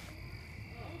spot,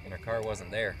 and her car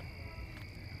wasn't there.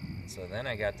 So then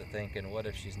I got to thinking, what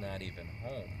if she's not even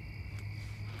home?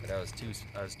 But I was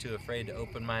too afraid to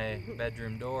open my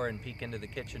bedroom door and peek into the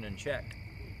kitchen and check.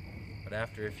 But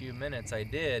after a few minutes I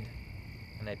did,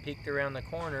 and I peeked around the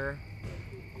corner,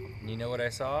 and you know what I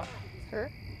saw? Her?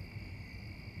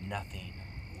 Nothing.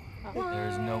 There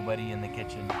was nobody in the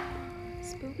kitchen.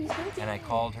 Spooky, spooky. And I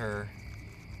called her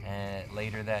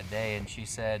later that day, and she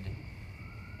said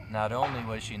not only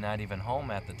was she not even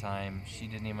home at the time, she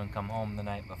didn't even come home the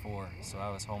night before. So I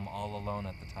was home all alone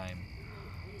at the time.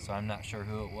 So I'm not sure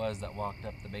who it was that walked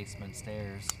up the basement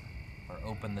stairs, or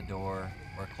opened the door,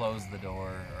 or closed the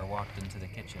door, or walked into the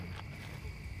kitchen.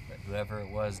 But whoever it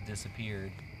was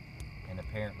disappeared, and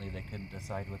apparently they couldn't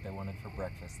decide what they wanted for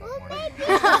breakfast that morning. Maybe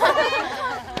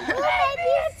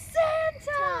it's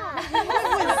Santa! Maybe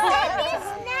it's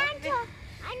Santa!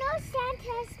 I know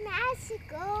Santa's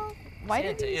magical.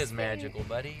 Santa is magical,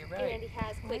 buddy. You're right. And he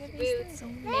has quick boots.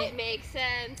 It makes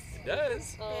sense. It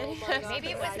does. Oh my God. Maybe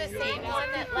it was the same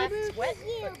one that left wet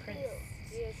footprints.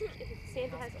 Yes,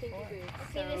 Santa has kinky boots.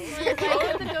 Okay, this So. one is All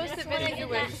like of the ghosts have been in your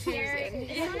wear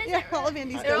shoes. Yeah, all of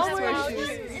Andy's They're all ghosts wear wearing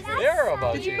shoes. They're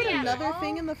about Did you put you. another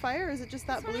thing in the fire, or is it just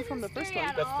that blue from the first one?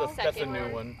 That's a new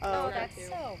one. Oh, That's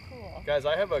so cool. Guys,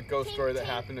 I have a ghost story that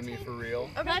happened to me for real.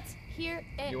 Let's hear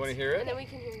it. You want to hear And it? then we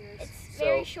can hear yours. It's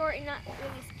very short and not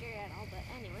really scary at all, but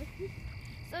anyway.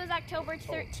 So it was October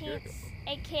 13th,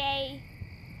 aka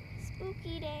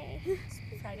Spooky Day.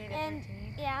 Friday the And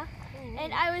 13th. yeah,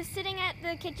 and I was sitting at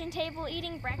the kitchen table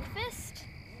eating breakfast,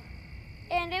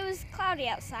 and it was cloudy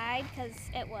outside, because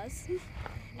it was.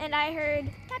 And I heard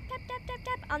tap, tap, tap, tap,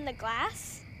 tap on the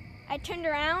glass. I turned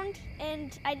around,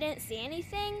 and I didn't see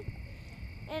anything.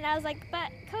 And I was like,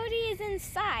 but Cody is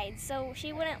inside, so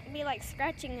she wouldn't be like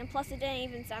scratching, and plus it didn't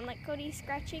even sound like Cody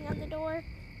scratching on the door.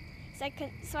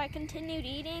 So I continued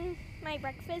eating my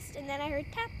breakfast, and then I heard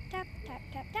tap, tap, tap,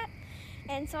 tap, tap.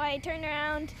 And so I turned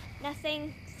around,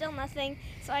 nothing, still nothing.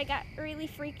 So I got really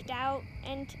freaked out,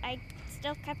 and I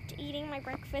still kept eating my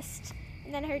breakfast.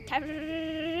 And then I heard tap,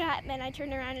 tap, tap, and I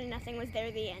turned around and nothing was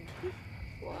there. The end.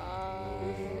 Wow.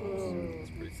 It's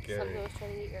pretty Some scary. ghost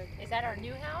trying to eat your Is that our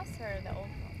new house or the old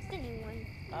house? The new one.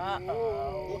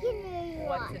 Uh-oh. You can really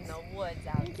What's watch. in the woods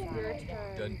your outside?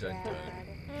 turn. Dun, dun, dun.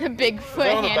 The Bigfoot Was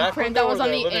it on the back handprint window that or was on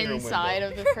the the living room inside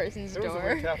window? of the person's There was a door.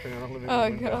 weird tapping on a living Oh,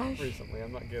 room window gosh. recently.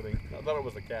 I'm not kidding. I thought it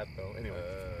was a cat though. Anyway,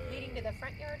 Leading to the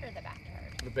front yard or the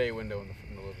backyard? the bay window in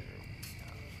the living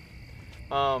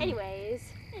room. Anyways.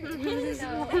 Or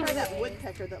that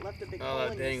woodpecker that left a big hole Oh,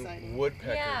 that in your dang siding.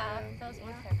 woodpecker, Yeah, man. those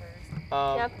woodpeckers.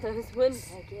 Yep, those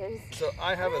woodpeckers. So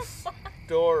I have a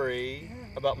story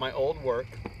about my old work,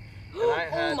 and I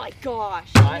had Oh my gosh.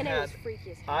 I And it was had-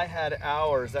 freaky as hell. I had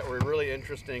hours that were really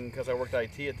interesting because I worked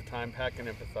IT at the time. Pat can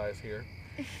empathize here.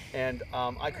 And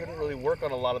I couldn't really work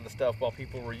on a lot of the stuff while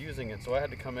people were using it, so I had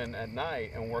to come in at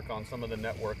night and work on some of the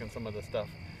network and some of the stuff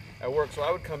at work. So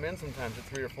I would come in sometimes at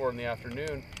 3 or 4 in the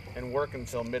afternoon and work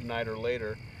until midnight or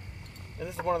later. And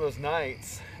this is one of those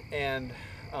nights, and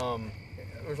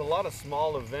there was a lot of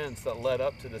small events that led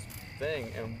up to this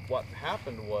thing. And what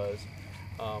happened was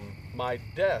my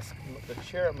desk, the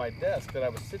chair at my desk that I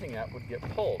was sitting at would get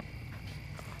pulled.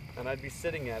 And I'd be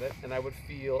sitting at it, and I would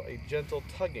feel a gentle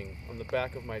tugging on the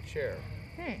back of my chair,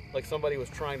 like somebody was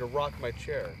trying to rock my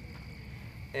chair.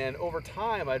 And over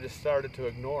time, I just started to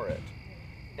ignore it.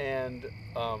 And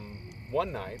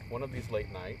one night, one of these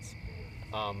late nights,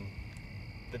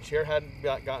 the chair hadn't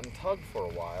gotten tugged for a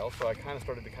while, so I kind of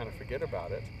started to kind of forget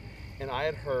about it. And I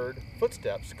had heard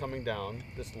footsteps coming down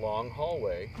this long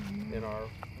hallway in our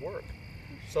work.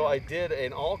 So I did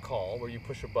an all call where you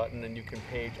push a button and you can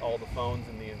page all the phones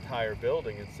in the entire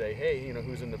building and say, hey, you know,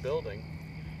 who's in the building?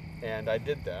 And I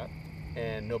did that.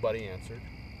 and nobody answered.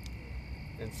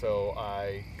 And so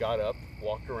I got up,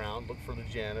 walked around, looked for the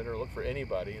janitor, looked for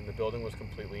anybody, and the building was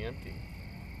completely empty.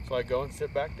 So I go and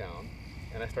sit back down,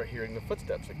 and I start hearing the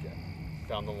footsteps again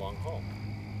down the long hall.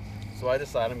 So I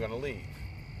decide I'm going to leave.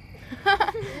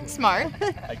 Smart.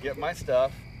 I get my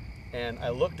stuff, and I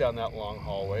look down that long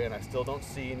hallway, and I still don't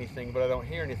see anything, but I don't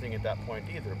hear anything at that point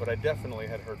either. But I definitely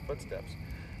had heard footsteps.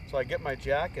 So I get my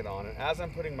jacket on, and as I'm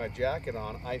putting my jacket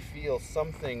on, I feel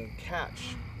something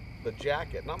catch the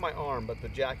jacket, not my arm, but the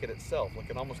jacket itself. Like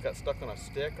it almost got stuck on a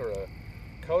stick or a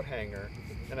coat hanger.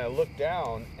 And I look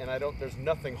down, and there's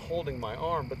nothing holding my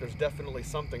arm, but there's definitely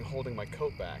something holding my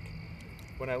coat back.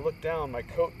 When I look down, my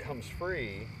coat comes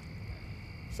free.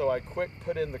 So I quick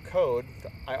put in the code,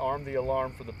 I arm the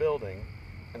alarm for the building,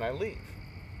 and I leave.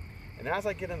 And as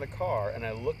I get in the car and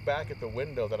I look back at the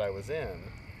window that I was in,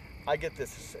 I get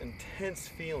this intense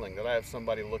feeling that I have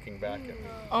somebody looking back at me.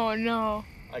 Oh no.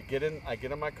 I get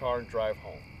in my car and drive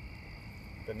home.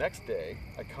 The next day,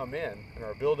 I come in, and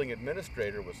our building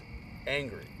administrator was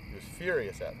angry. He was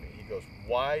furious at me. He goes,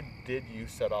 "Why did you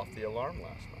set off the alarm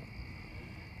last night?"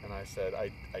 And I said,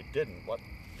 I didn't.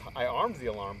 I armed the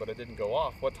alarm, but it didn't go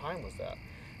off. What time was that?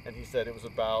 And he said it was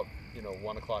about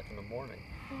 1 o'clock in the morning.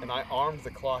 And I armed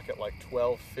the clock at like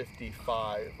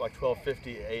 12:55, like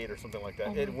 12:58 or something like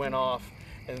that. It went off,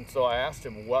 and so I asked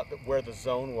him where the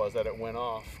zone was that it went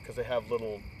off, because they have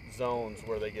little zones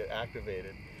where they get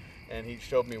activated. And he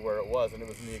showed me where it was, and it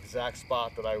was in the exact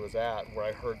spot that I was at where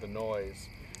I heard the noise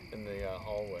in the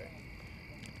hallway.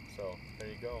 So there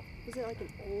you go. Was it like an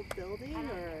old building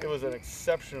or? It was an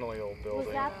exceptionally old building.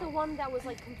 Was that the one that was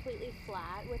like completely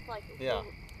flat with like? Yeah.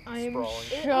 I'm Sprawling.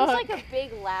 It was like a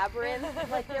big labyrinth.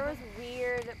 Like there was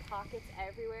weird pockets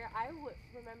everywhere. I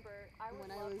remember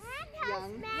When I was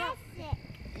young,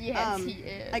 Yes, he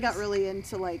is. I got really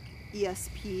into like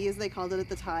ESP, as they called it at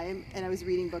the time, and I was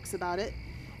reading books about it.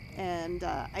 And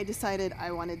I decided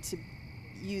I wanted to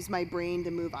use my brain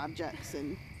to move objects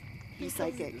and be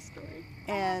psychic.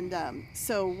 And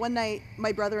so one night,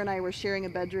 my brother and I were sharing a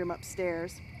bedroom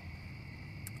upstairs,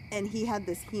 and he had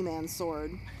this He-Man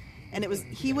sword. And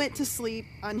he went to sleep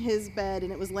on his bed,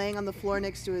 and it was laying on the floor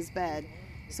next to his bed.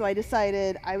 So I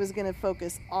decided I was going to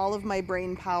focus all of my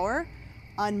brain power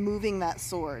on moving that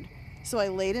sword. So I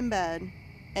laid in bed,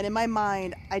 and in my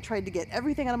mind, I tried to get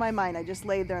everything out of my mind. I just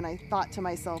laid there, and I thought to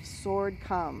myself, sword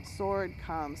come, sword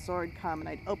come, sword come. And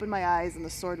I'd open my eyes, and the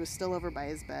sword was still over by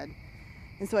his bed.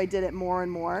 And so I did it more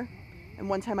and more. And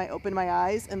one time I opened my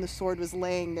eyes, and the sword was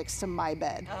laying next to my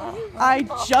bed. I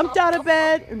jumped out of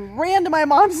bed and ran to my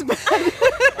mom's bed.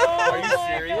 Are you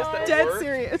serious? That Dead worked?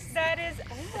 serious. That is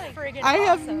friggin' I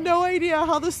have awesome. no idea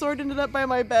how the sword ended up by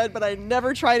my bed, but I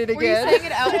never tried it Were you again. saying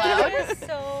it out loud? That is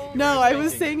so. No, I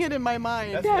was saying it in my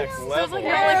mind. That's next level. Sounds like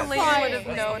your like lady would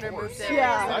have known or moved in.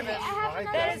 Yeah. I I have tried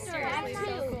another That is story seriously too.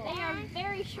 so cool. They are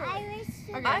very short.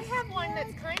 I have one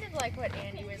that's kind of like what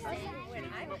Andy was saying when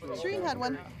I was Shereen had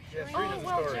one. Yeah, Shereen Oh, has a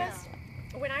well, story. just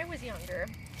when I was younger,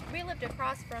 we lived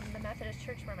across from the Methodist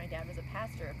church where my dad was a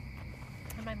pastor.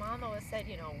 And my mom always said,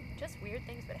 just weird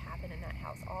things would happen in that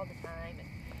house all the time. And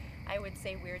I would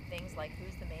say weird things like,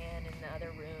 who's the man in the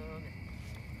other room?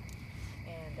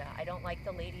 And I don't like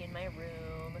the lady in my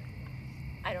room.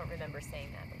 I don't remember saying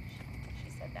that, but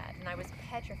she said that. And I was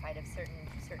petrified of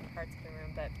certain parts of the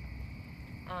room. But,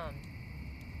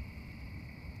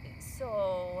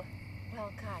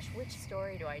 well, gosh, which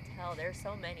story do I tell? There's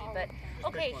so many, but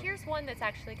okay, here's one that's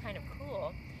actually kind of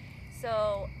cool.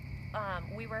 So,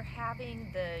 we were having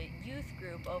the youth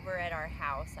group over at our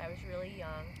house. I was really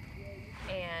young,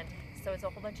 and so it's a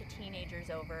whole bunch of teenagers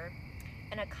over,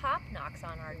 and a cop knocks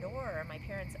on our door. My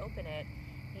parents open it.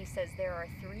 He says there are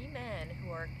 3 men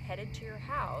who are headed to your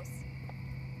house,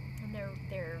 and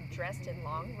they're dressed in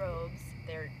long robes.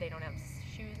 They don't have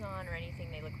shoes on or anything.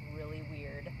 They look really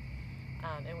weird.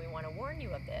 And we want to warn you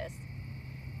of this.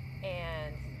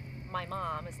 And my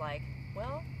mom is like,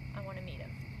 well, I want to meet him.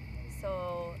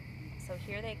 So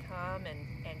here they come,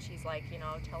 and she's like,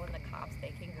 telling the cops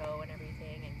they can go and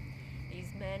everything. And these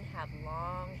men have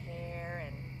long hair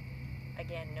and,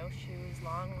 again, no shoes,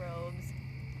 long robes,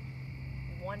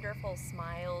 wonderful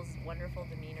smiles, wonderful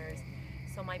demeanors.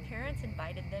 So my parents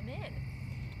invited them in,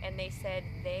 and they said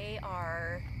they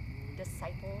are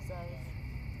disciples of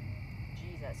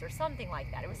Jesus or something like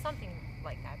that. It was something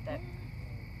like that.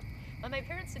 But my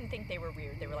parents didn't think they were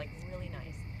weird. They were like really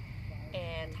nice,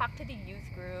 and talked to the youth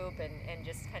group and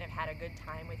just kind of had a good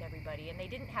time with everybody. And they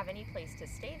didn't have any place to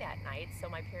stay that night, so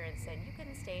my parents said, you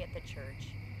can stay at the church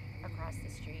across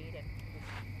the street.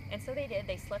 And so they did.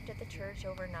 They slept at the church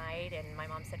overnight, and my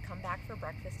mom said, come back for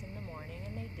breakfast in the morning.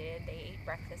 And they did. They ate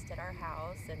breakfast at our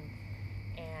house, and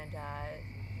and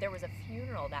there was a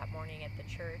funeral that morning at the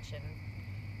church, and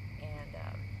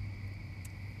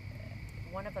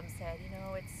one of them said, you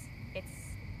know, it's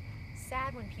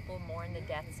sad when people mourn the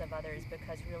deaths of others,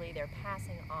 because really they're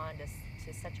passing on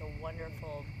to such a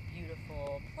wonderful,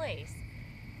 beautiful place.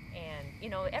 And, you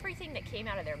know, everything that came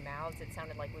out of their mouths, it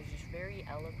sounded like was just very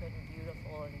eloquent and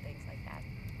beautiful and things like that.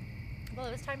 Well,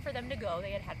 it was time for them to go.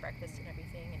 They had breakfast and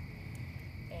everything.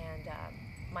 And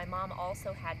my mom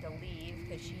also had to leave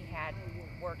because she had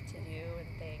work to do and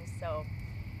things.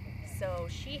 So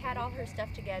she had all her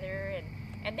stuff together,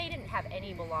 and they didn't have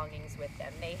any belongings with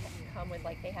them. They had come with,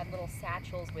 like, they had little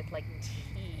satchels with, like,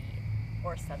 tea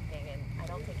or something, and I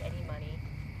don't think any money.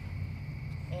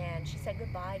 And she said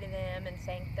goodbye to them and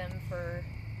thanked them for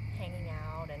hanging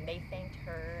out, and they thanked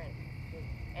her,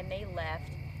 and they left.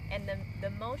 And the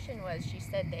motion was, she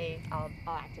said I'll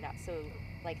act it out. So,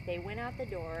 like, they went out the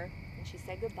door, and she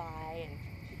said goodbye, and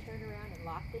she turned around and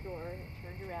locked the door, and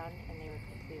turned around, and they were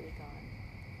completely gone.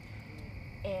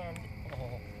 And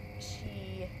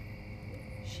she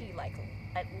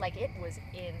like it was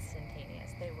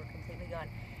instantaneous. They were completely gone.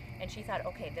 And she thought,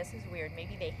 okay, this is weird.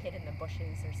 Maybe they hid in the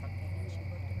bushes or something. And she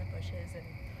looked in the bushes and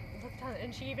looked on,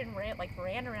 and she even ran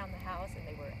around the house, and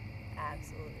they were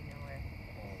absolutely nowhere.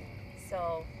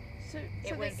 So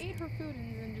they ate her food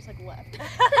and then just, like, left.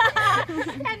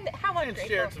 And how ungrateful. And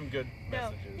shared some good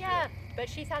messages. Yeah, but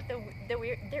she thought there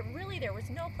was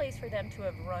no place for them to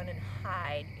have run and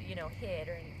hid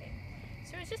or anything.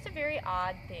 So it was just a very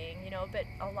odd thing, but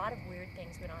a lot of weird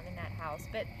things went on in that house.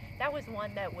 But that was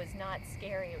one that was not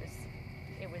scary.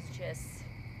 It was just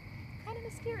kind of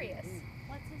mysterious.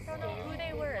 I don't know who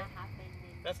they were.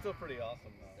 That's still pretty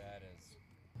awesome, though. That is.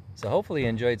 So hopefully you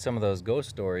enjoyed some of those ghost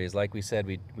stories. Like we said,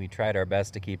 we tried our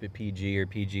best to keep it PG or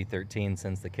PG-13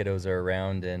 since the kiddos are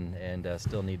around and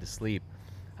still need to sleep.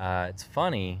 It's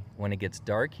funny, when it gets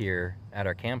dark here at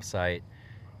our campsite,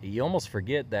 you almost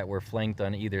forget that we're flanked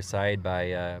on either side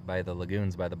by the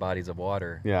lagoons, by the bodies of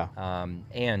water. Yeah.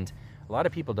 And a lot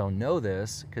of people don't know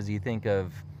this, because you think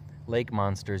of lake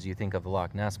monsters, you think of the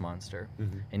Loch Ness Monster.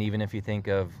 Mm-hmm. And even if you think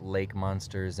of lake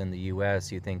monsters in the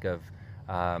U.S., you think of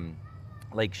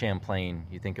Lake Champlain,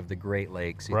 you think of the Great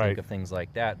Lakes, you think of things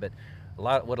like that. But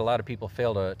what a lot of people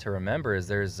fail to remember is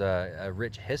there's a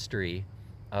rich history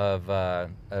of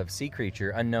sea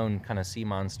creature, unknown kind of sea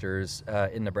monsters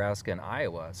in Nebraska and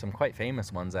Iowa. Some quite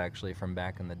famous ones, actually, from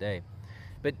back in the day.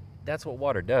 But that's what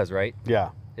water does, right?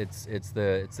 Yeah. It's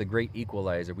the great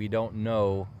equalizer. We don't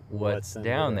know what's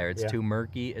down there. It's too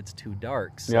murky. It's too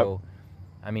dark. So,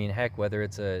 I mean, heck, whether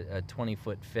it's a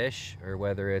 20-foot fish, or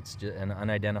whether it's just an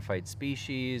unidentified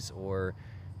species, or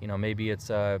maybe it's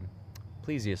a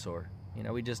plesiosaur.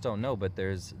 We just don't know. But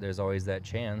there's always that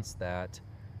chance that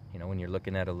when you're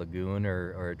looking at a lagoon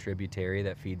or a tributary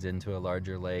that feeds into a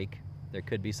larger lake, there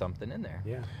could be something in there.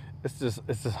 Yeah. It's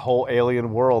this whole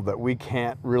alien world that we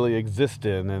can't really exist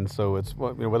in, and so it's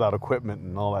without equipment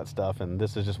and all that stuff. And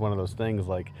this is just one of those things.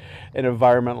 Like, an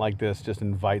environment like this just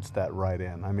invites that right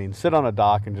in. I mean, sit on a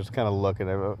dock and just kind of look at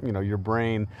it. Your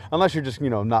brain, unless you're just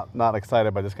not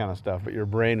excited by this kind of stuff, but your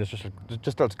brain is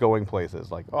just starts going places.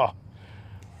 Like, oh,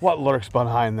 what lurks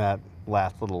behind that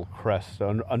last little crest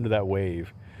under that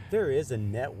wave? There is a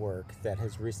network that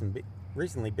has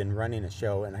recently been running a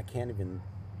show, and I can't even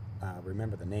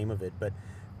remember the name of it, but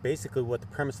basically what the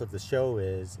premise of the show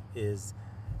is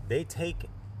they take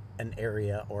an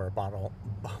area or a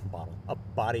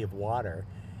body of water,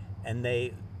 and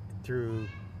they, through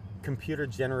computer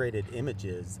generated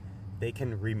images, they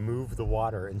can remove the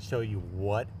water and show you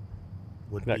what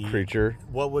would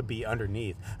be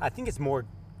underneath. I think it's more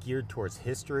geared towards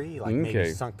history, like maybe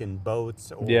sunken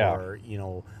boats or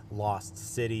lost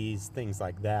cities, things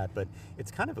like that. But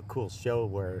it's kind of a cool show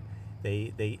where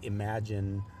they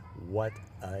imagine what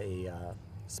a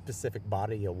specific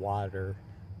body of water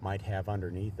might have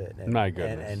underneath it. And, my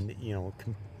goodness. And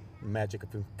magic of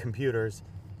computers,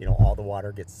 all the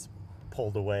water gets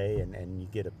pulled away, and you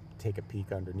get to take a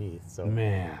peek underneath. So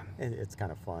man, it's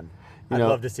kind of fun. I'd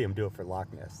love to see them do it for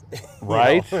Loch Ness.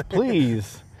 Right?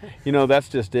 Please. That's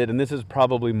just it. And this is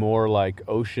probably more like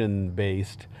ocean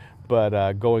based.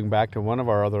 But going back to one of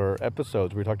our other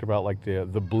episodes, we talked about like the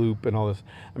bloop and all this.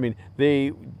 I mean,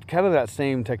 they kind of that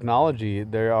same technology.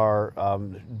 They are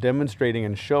demonstrating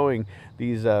and showing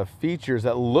these features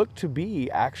that look to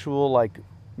be actual like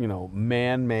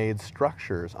man-made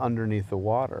structures underneath the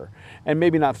water. And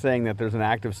maybe not saying that there's an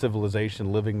active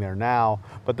civilization living there now,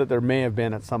 but that there may have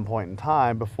been at some point in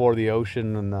time before the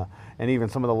ocean and even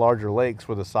some of the larger lakes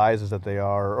were the sizes that they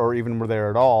are, or even were there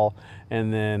at all.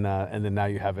 And then now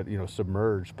you have it,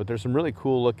 submerged. But there's some really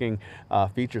cool looking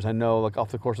features. I know, like off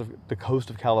the coast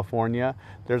of California,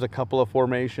 there's a couple of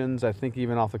formations. I think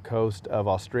even off the coast of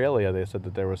Australia, they said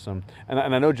that there was some. And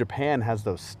I know Japan has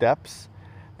those steps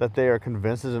that they are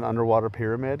convinced is an underwater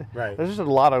pyramid. Right. There's just a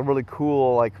lot of really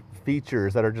cool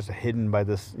features that are just hidden by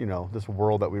this this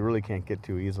world that we really can't get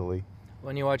to easily.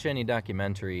 When you watch any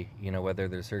documentary, whether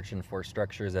they're searching for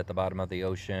structures at the bottom of the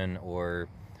ocean or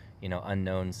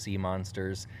unknown sea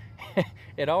monsters,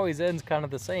 it always ends kind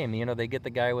of the same. They get the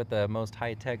guy with the most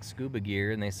high-tech scuba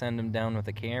gear and they send him down with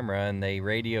a camera and they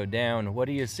radio down, what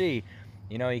do you see?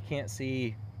 He can't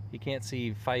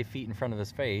see 5 feet in front of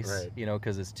his face, right.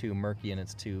 Because it's too murky and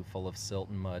it's too full of silt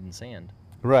and mud and sand.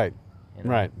 Right,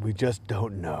 right. We just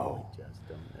don't know.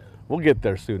 We'll get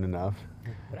there soon enough.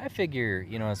 But I figure,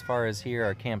 as far as here,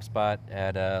 our camp spot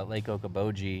at Lake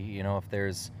Okoboji, if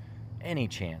there's any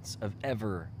chance of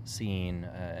ever seeing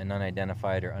an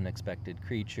unidentified or unexpected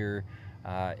creature,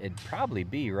 it'd probably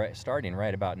be starting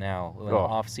right about now when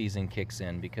off-season kicks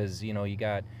in, because, you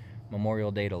got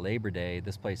Memorial Day to Labor Day,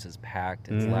 this place is packed,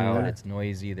 it's loud, it's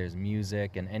noisy, there's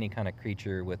music, and any kind of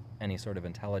creature with any sort of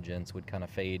intelligence would kind of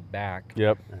fade back.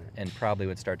 Yep. And probably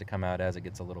would start to come out as it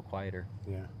gets a little quieter.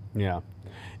 Yeah.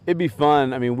 It'd be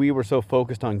fun. I mean, we were so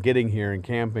focused on getting here and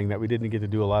camping that we didn't get to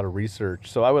do a lot of research.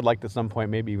 So I would like to at some point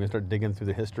maybe even start digging through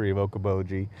the history of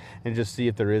Okoboji and just see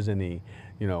if there is any,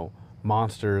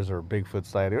 monsters or Bigfoot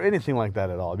sighting or anything like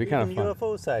that at all. It'd be kind of fun.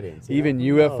 UFO sightings. Even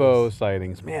UFO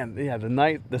sightings. Man, yeah, the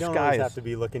skies. You don't always have to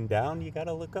be looking down. You got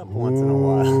to look up once in a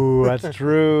while. Ooh, that's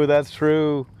true. That's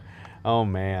true. Oh,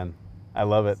 man. I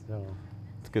love it.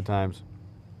 It's good times.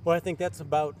 Well, I think that's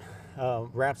about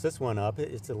wraps this one up.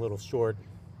 It's a little short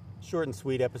and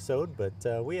sweet episode,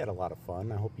 but we had a lot of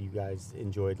fun. I hope you guys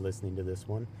enjoyed listening to this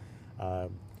one.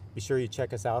 Be sure you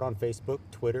check us out on Facebook,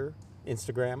 Twitter,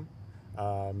 Instagram.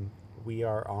 We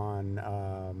are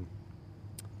on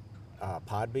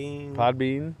Podbean,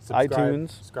 iTunes.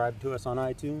 Subscribe to us on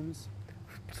iTunes.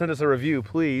 Send us a review,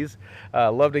 please.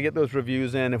 Love to get those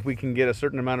reviews in. If we can get a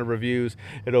certain amount of reviews,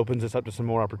 it opens us up to some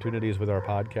more opportunities with our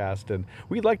podcast. And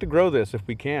we'd like to grow this if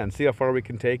we can, see how far we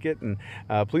can take it. And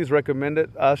please recommend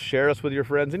us, share us with your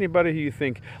friends. Anybody who you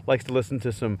think likes to listen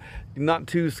to some not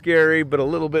too scary, but a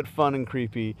little bit fun and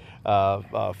creepy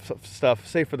stuff,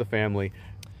 safe for the family.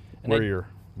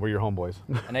 We're your homeboys.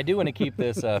 And I do want to keep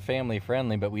this family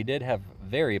friendly, but we did have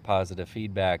very positive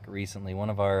feedback recently. One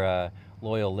of our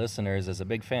loyal listeners is a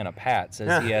big fan of Pat,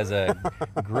 says he has a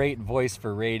great voice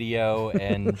for radio,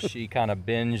 and she kind of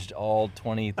binged all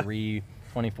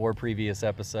 24 previous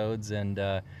episodes, and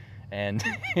a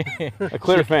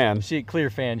clear fan. She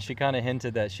kind of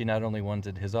hinted that she not only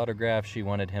wanted his autograph, she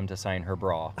wanted him to sign her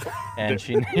bra, and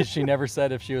she never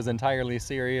said if she was entirely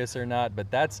serious or not. But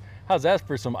how's that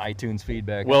for some iTunes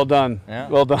feedback? Well done. Yeah.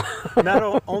 Well done.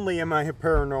 Not only am I a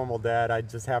paranormal dad, I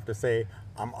just have to say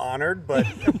I'm honored, but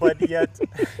yet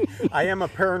I am a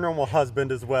paranormal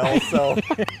husband as well. So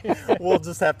we'll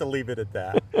just have to leave it at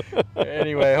that.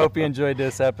 Anyway, I hope you enjoyed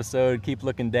this episode. Keep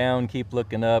looking down, keep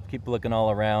looking up, keep looking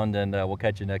all around, and we'll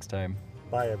catch you next time.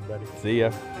 Bye, everybody. See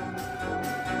ya.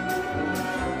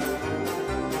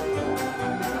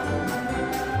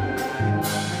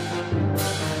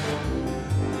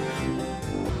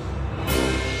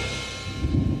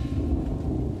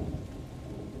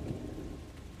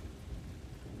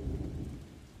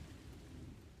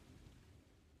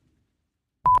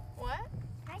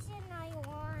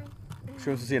 She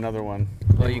wants to see another one.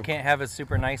 Well, you can't have a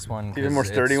super nice one. Even more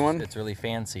sturdy one? It's really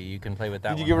fancy. You can play with that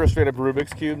one. Did you give her a straight up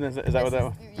Rubik's Cube? Is that what that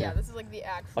was? Yeah, this is like the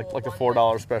actual Like the one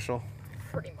 $4 special?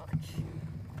 Pretty much.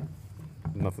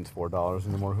 Nothing's $4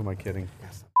 anymore. Who am I kidding?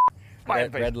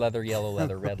 Red leather, yellow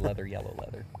leather, red leather, yellow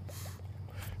leather.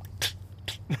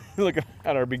 Look at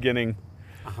our beginning.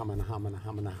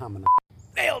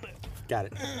 Nailed it. Got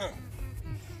it.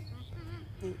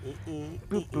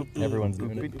 Everyone's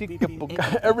doing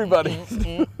it. Everybody.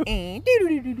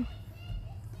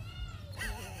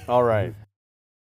 All right.